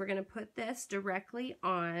to do is we're going to put this directly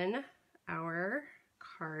on our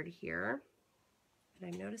card here.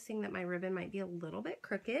 And I'm noticing that my ribbon might be a little bit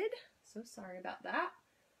crooked, so sorry about that.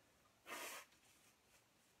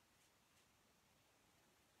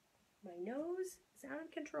 My nose is out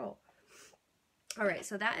of control. All right,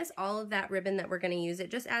 so that is all of that ribbon that we're going to use. It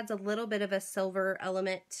just adds a little bit of a silver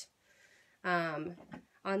element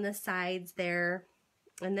on the sides there.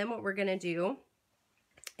 And then what we're going to do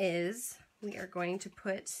is we are going to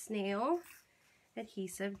put snail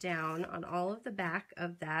adhesive down on all of the back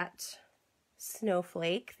of that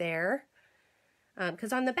snowflake there.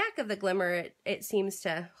 Because on the back of the glimmer, it seems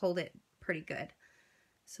to hold it pretty good.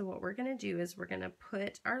 So what we're going to do is we're going to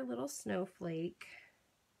put our little snowflake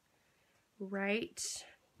right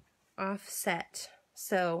offset,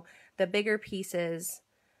 so the bigger pieces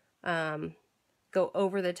go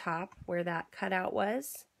over the top where that cutout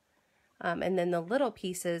was, and then the little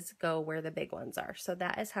pieces go where the big ones are. So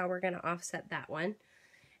that is how we're going to offset that one,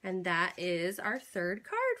 and that is our third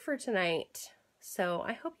card for tonight. So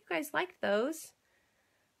I hope you guys liked those.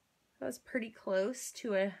 That was pretty close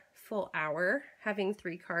to a full hour having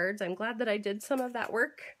 3 cards. I'm glad that I did some of that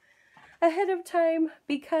work ahead of time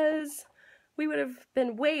because we would have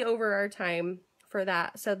been way over our time for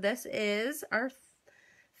that. So this is our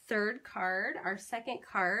third card. Our second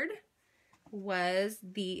card was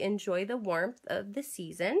the Enjoy the Warmth of the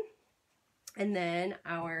Season. And then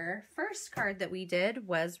our first card that we did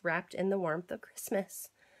was Wrapped in the Warmth of Christmas.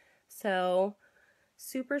 So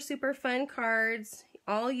super, super fun cards,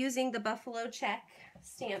 all using the Buffalo Check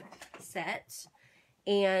stamp set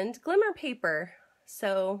and Glimmer Paper.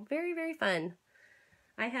 So very, very fun.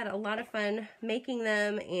 I had a lot of fun making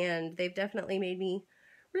them, and they've definitely made me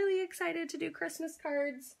really excited to do Christmas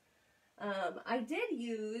cards. I did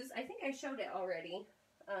use, I think I showed it already,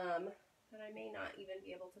 but I may not even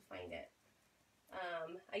be able to find it.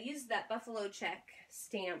 I used that Buffalo Check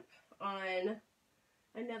stamp on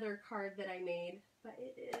another card that I made, but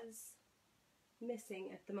it is missing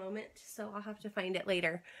at the moment, so I'll have to find it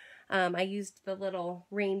later. I used the little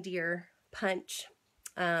reindeer punch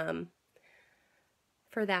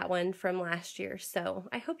for that one from last year. So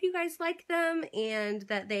I hope you guys like them and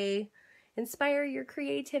that they inspire your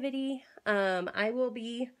creativity. I will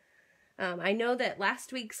be, I know that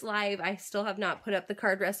last week's live, I still have not put up the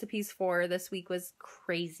card recipes for. This week was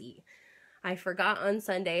crazy. I forgot on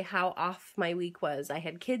Sunday how off my week was. I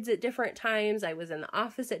had kids at different times. I was in the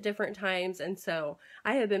office at different times. And so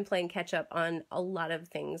I have been playing catch up on a lot of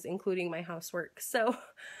things, including my housework. So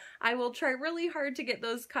I will try really hard to get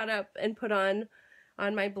those caught up and put on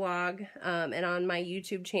my blog and on my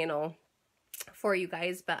YouTube channel for you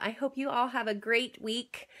guys. But I hope you all have a great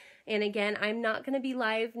week. And again, I'm not going to be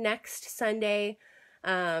live next Sunday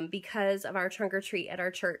because of our trunk or treat at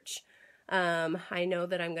our church. I know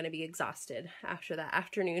that I'm going to be exhausted after that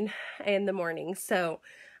afternoon and the morning. So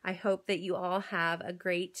I hope that you all have a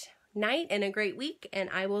great night and a great week. And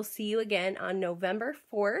I will see you again on November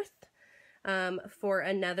 4th for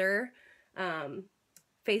another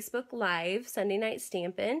Facebook Live Sunday Night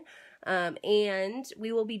Stampin'. And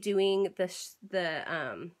we will be doing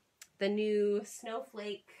the new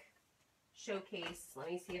snowflake showcase. Let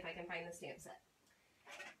me see if I can find the stamp set.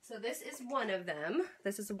 So this is one of them.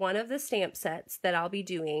 This is one of the stamp sets that I'll be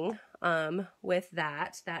doing with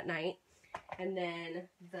that night. And then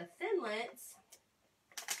the Thinlits,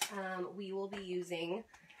 we will be using,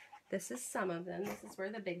 this is some of them. This is where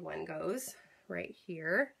the big one goes, right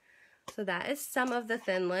here. So that is some of the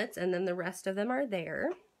Thinlits, and then the rest of them are there.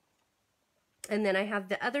 And then I have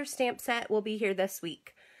the other stamp set will be here this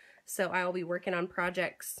week. So I will be working on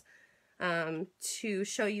projects to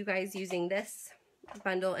show you guys using this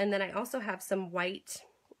bundle. And then I also have some white,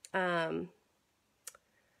 it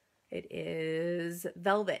is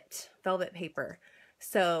velvet paper.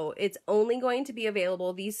 So it's only going to be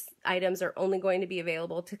available, these items are only going to be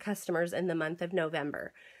available to customers in the month of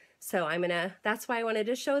November. So that's why I wanted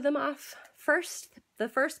to show them off first, the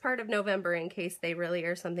first part of November, in case they really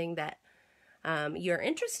are something that you're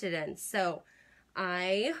interested in. So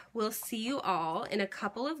I will see you all in a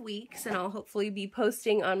couple of weeks, and I'll hopefully be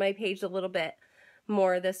posting on my page a little bit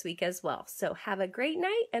more this week as well. So have a great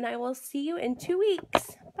night, and I will see you in 2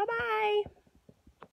 weeks. Bye-bye.